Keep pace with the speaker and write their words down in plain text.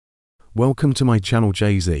Welcome to my channel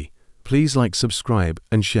J.Zee. Please like, subscribe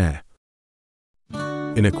and share.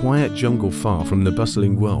 In a quiet jungle far from the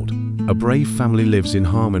bustling world, a brave family lives in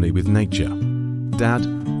harmony with nature. Dad,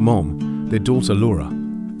 Mom, their daughter Laura,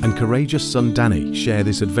 and courageous son Danny share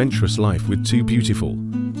this adventurous life with two beautiful,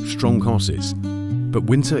 strong horses. But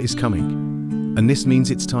winter is coming, and this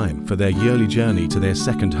means it's time for their yearly journey to their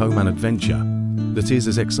second home, an adventure that is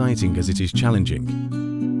as exciting as it is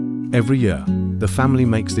challenging. Every year, the family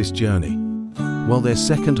makes this journey. While their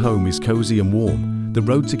second home is cozy and warm, the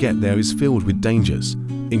road to get there is filled with dangers,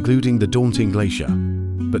 including the daunting Glacier.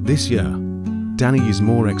 But this year, Danny is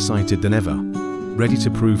more excited than ever, ready to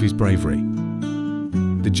prove his bravery.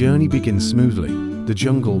 The journey begins smoothly. The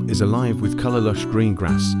jungle is alive with lush green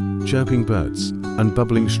grass, chirping birds, and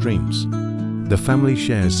bubbling streams. The family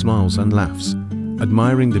shares smiles and laughs,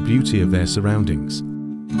 admiring the beauty of their surroundings.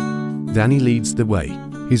 Danny leads the way,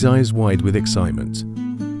 his eyes wide with excitement.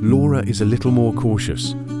 Laura is a little more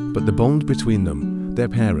cautious, but the bond between them, their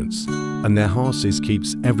parents, and their horses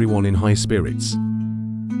keeps everyone in high spirits.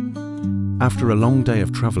 After a long day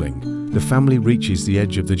of traveling, the family reaches the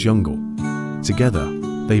edge of the jungle. Together,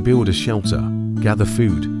 they build a shelter, gather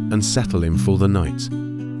food, and settle in for the night.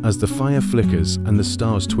 As the fire flickers and the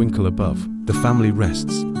stars twinkle above, the family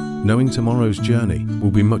rests, knowing tomorrow's journey will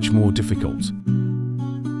be much more difficult.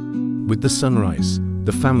 With the sunrise,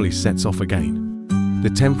 the family sets off again. The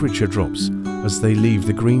temperature drops as they leave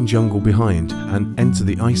the green jungle behind and enter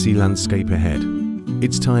the icy landscape ahead.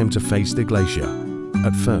 It's time to face the glacier.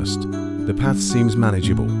 At first, the path seems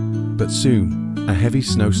manageable, but soon, a heavy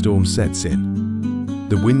snowstorm sets in.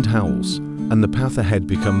 The wind howls, and the path ahead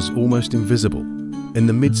becomes almost invisible. In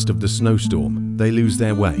the midst of the snowstorm, they lose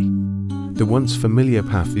their way. The once familiar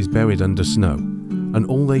path is buried under snow, and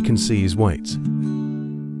all they can see is white.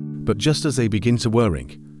 But just as they begin to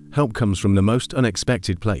worry, help comes from the most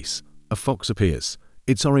unexpected place. A fox appears,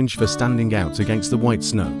 its orange fur standing out against the white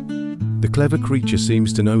snow. The clever creature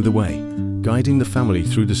seems to know the way, guiding the family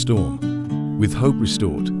through the storm. With hope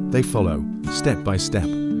restored, they follow, step by step.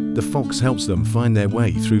 The fox helps them find their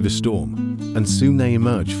way through the storm, and soon they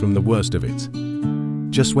emerge from the worst of it.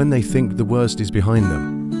 Just when they think the worst is behind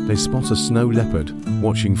them, they spot a snow leopard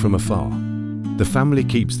watching from afar. The family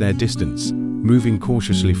keeps their distance, moving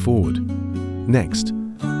cautiously forward. Next,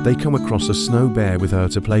 they come across a snow bear with her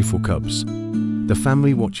two playful cubs. The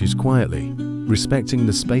family watches quietly, respecting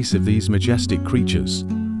the space of these majestic creatures.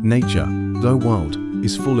 Nature, though wild,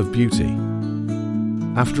 is full of beauty.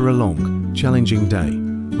 After a long, challenging day,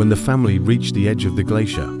 when the family reached the edge of the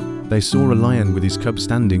glacier, they saw a lion with his cub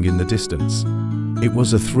standing in the distance. It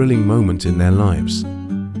was a thrilling moment in their lives.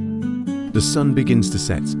 The sun begins to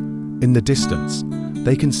set. In the distance,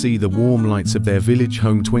 they can see the warm lights of their village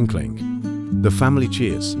home twinkling. The family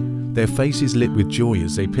cheers, their faces lit with joy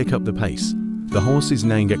as they pick up the pace, the horses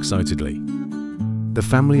neighing excitedly. The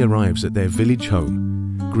family arrives at their village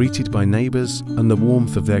home, greeted by neighbors and the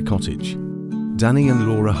warmth of their cottage. Danny and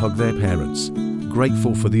Laura hug their parents,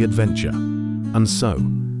 grateful for the adventure. And so,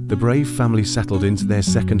 the brave family settled into their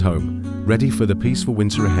second home, ready for the peaceful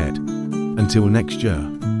winter ahead. Until next year,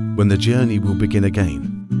 when the journey will begin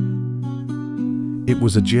again. It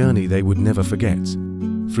was a journey they would never forget.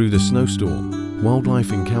 Through the snowstorm,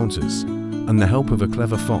 wildlife encounters, and the help of a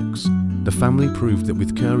clever fox, the family proved that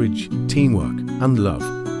with courage, teamwork, and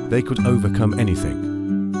love, they could overcome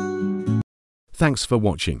anything. Thanks for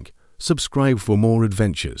watching. Subscribe for more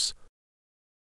adventures.